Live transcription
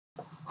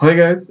Hi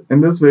guys,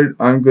 in this video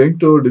I'm going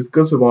to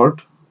discuss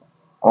about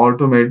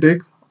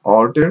automatic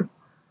ordered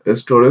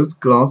storage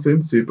class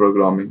in C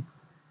programming.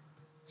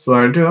 So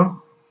right here,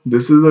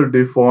 this is the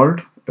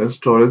default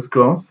storage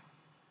class,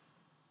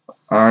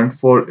 and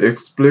for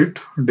explicit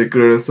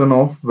declaration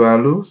of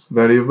values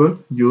variable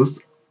use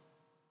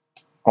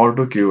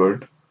auto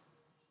keyword.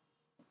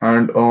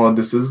 And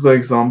this is the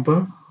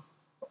example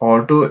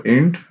auto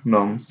int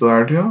num. So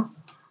right here,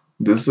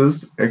 this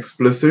is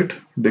explicit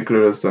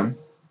declaration.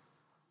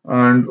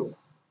 And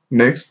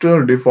next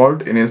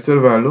default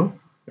initial value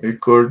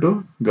equal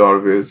to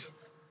garbage,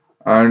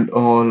 and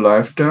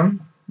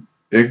lifetime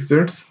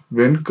exits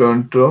when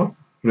control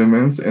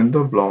remains in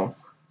the block.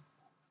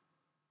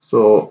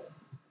 So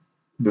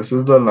this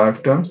is the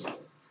lifetimes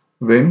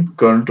when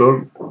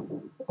control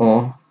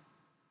uh,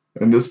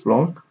 in this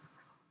block,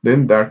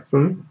 then that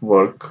will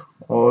work,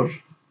 or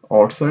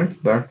outside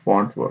that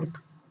won't work.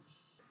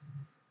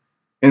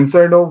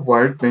 Inside of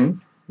white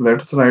main,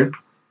 let's write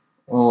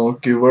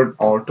keyword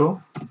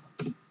auto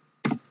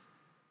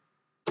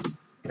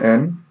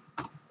n,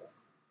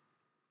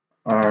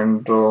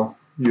 and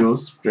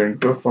use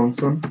printf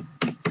function.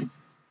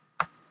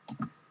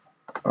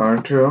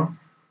 And here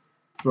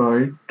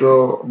write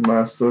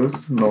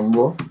message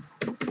number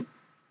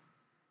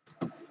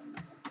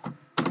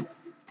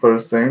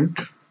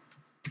percent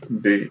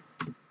d.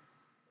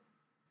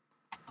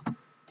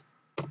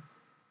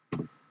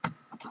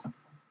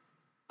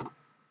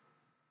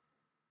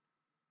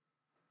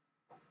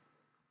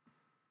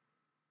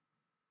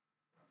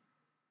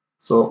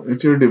 So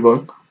if you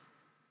debug,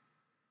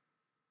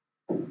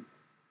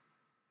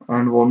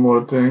 and one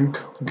more thing,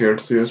 get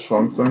ch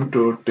function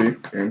to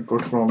take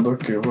input from the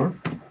keyword.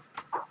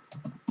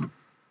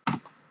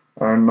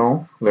 And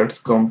now let's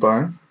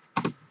compile,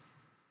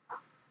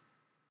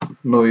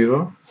 no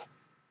error,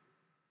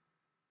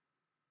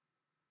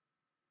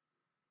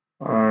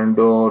 and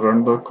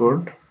run the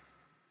code.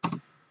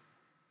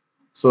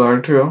 So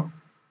right here,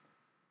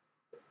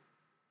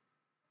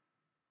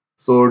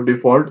 so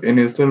default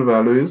initial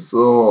value is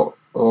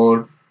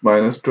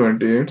minus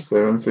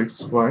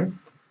 28765.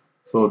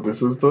 So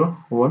this is the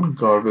one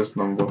garbage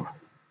number.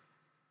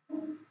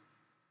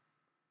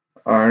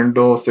 And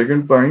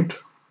second point,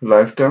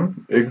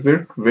 lifetime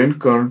exit when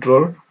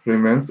control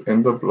remains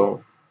in the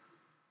block.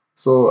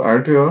 So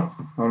at here,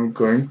 I'm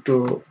going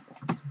to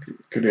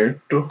create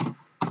the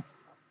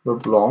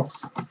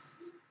blocks,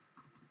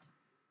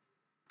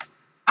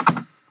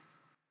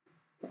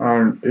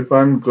 and if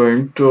I'm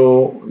going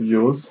to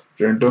use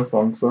printf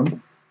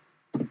function,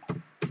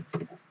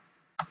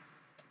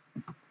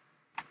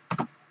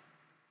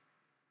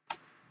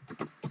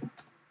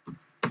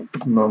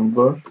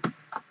 number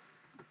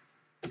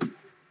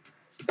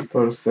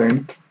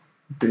percent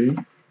d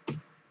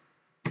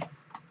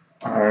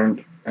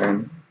and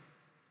n.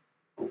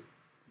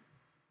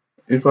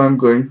 If I'm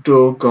going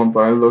to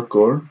compile the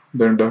code,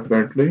 then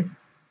definitely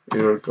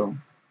error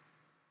come.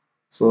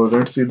 So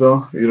let's see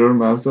the error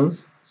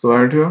message. So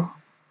right here,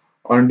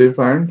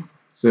 undefined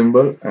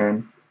symbol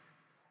n.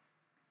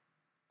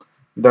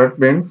 That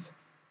means,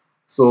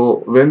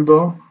 so when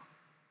the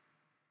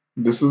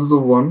this is the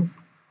one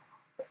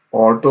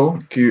auto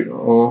key,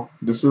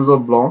 this is a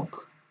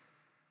block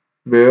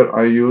where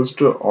I used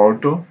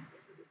auto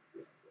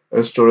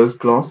storage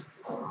class.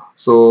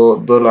 So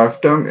the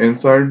lifetime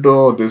inside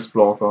this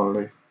block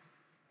only.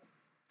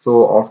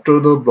 So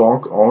after the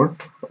block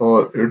out,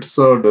 it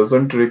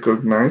doesn't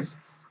recognize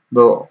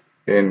the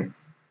n.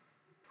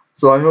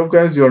 So I hope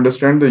guys you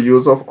understand the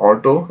use of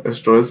auto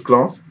storage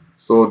class.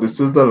 So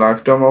this is the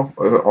lifetime of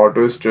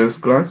auto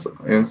storage class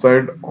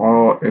inside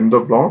in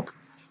the block.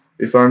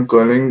 If I'm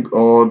calling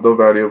the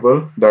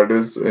variable that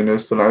is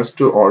initialized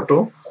to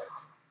auto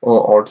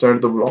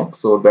outside the block,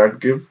 so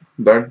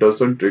that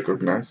doesn't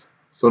recognize.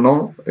 So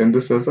now in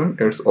this session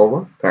it's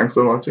over. Thanks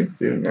for watching.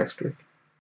 See you next week.